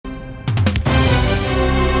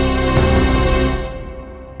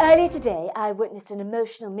Earlier today, I witnessed an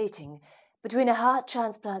emotional meeting between a heart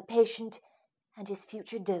transplant patient and his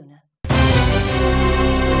future donor.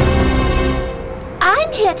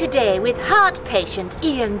 I'm here today with heart patient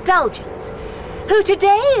Ian Dulgence, who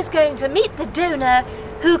today is going to meet the donor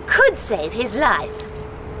who could save his life.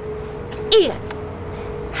 Ian,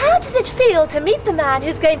 how does it feel to meet the man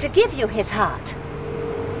who's going to give you his heart?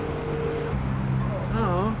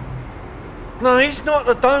 Oh. No, he's not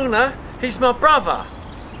the donor. He's my brother.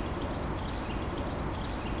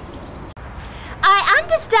 I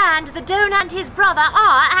understand the donor and his brother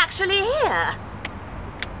are actually here.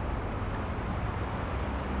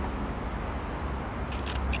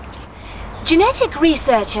 Genetic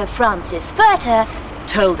researcher Francis Furter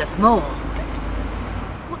told us more.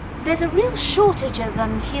 There's a real shortage of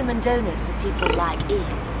human donors for people like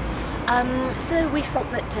Ian. So we felt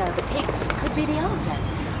that the pigs could be the answer.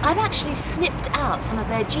 I've actually snipped out some of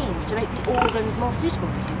their genes to make the organs more suitable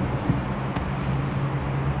for humans.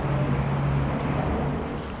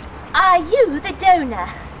 Are you the donor?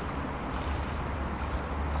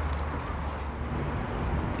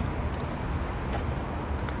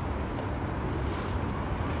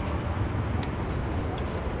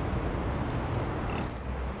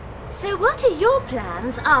 So what are your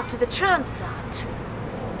plans after the transplant?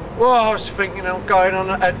 Well, I was thinking of going on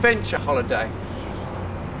an adventure holiday.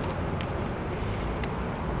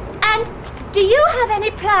 And do you have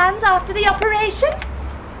any plans after the operation?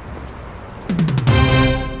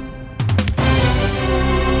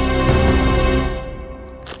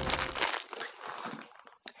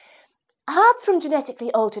 Hearts from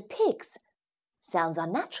genetically altered pigs. Sounds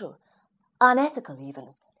unnatural, unethical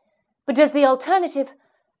even. But does the alternative,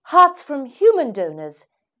 hearts from human donors,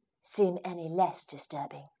 seem any less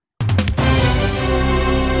disturbing?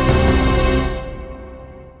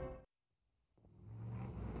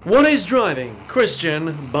 What is driving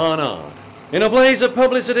Christian Barnard? In a blaze of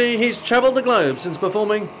publicity, he's travelled the globe since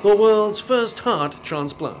performing the world's first heart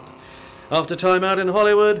transplant. After time out in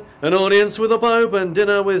Hollywood, an audience with the Pope and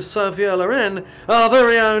dinner with Sophia Loren, our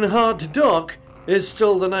very own heart doc is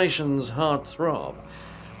still the nation's heartthrob.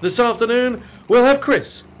 This afternoon, we'll have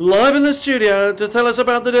Chris live in the studio to tell us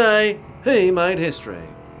about the day he made history.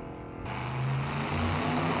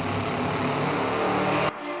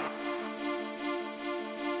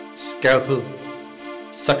 Scalpel,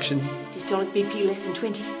 suction. Systolic BP less than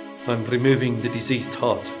 20. I'm removing the diseased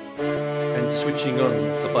heart and switching on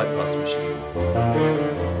the bypass machine.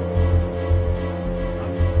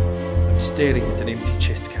 I'm staring at an empty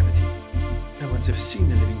chest cavity. No one's ever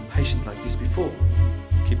seen a living patient like this before.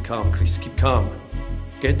 Keep calm, Chris, keep calm.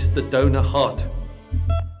 Get the donor heart.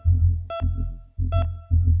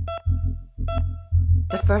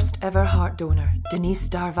 The first ever heart donor, Denise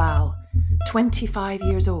Darval. 25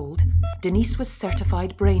 years old, Denise was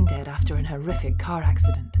certified brain dead after an horrific car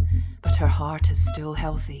accident, but her heart is still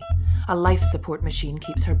healthy. A life support machine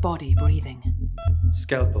keeps her body breathing.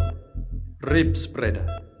 Scalpel, rib spreader,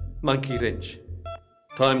 monkey wrench.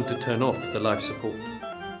 Time to turn off the life support.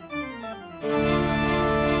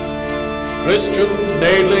 Christian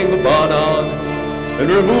nailing Barnard and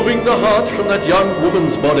removing the heart from that young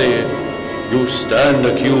woman's body. You stand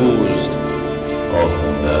accused of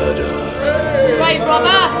murder. Brave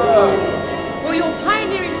robber! For your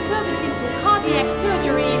pioneering services to cardiac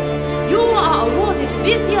surgery, you are awarded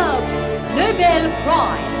this year's Nobel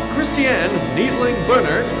Prize. Christian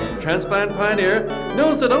Barnard, transplant pioneer,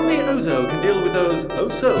 knows that only Ozo can deal with those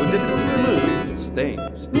oh-so-difficult-to-remove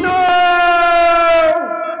stains. No!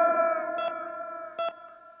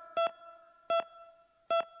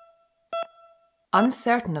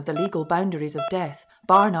 Uncertain of the legal boundaries of death,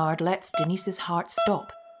 Barnard lets Denise's heart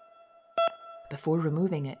stop before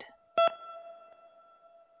removing it.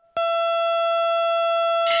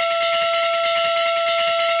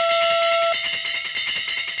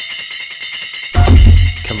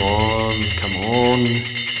 Come on.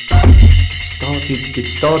 Get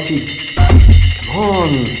started. Come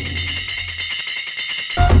on.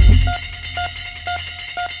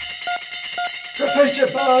 Professor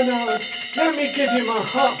Barnard, let me give you my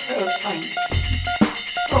heartfelt thanks.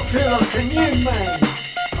 I feel like a new man.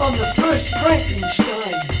 I'm the first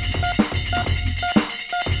Frankenstein.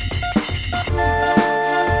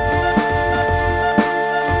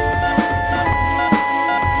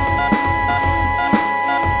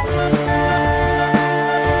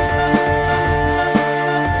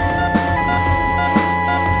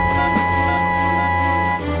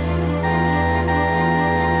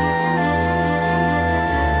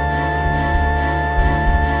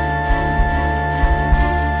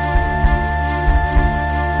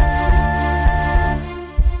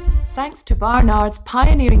 Thanks to Barnard's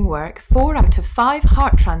pioneering work, 4 out of 5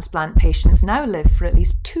 heart transplant patients now live for at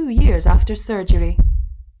least 2 years after surgery.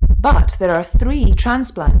 But there are 3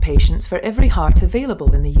 transplant patients for every heart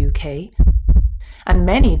available in the UK. And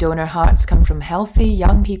many donor hearts come from healthy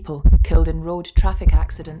young people killed in road traffic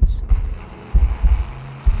accidents.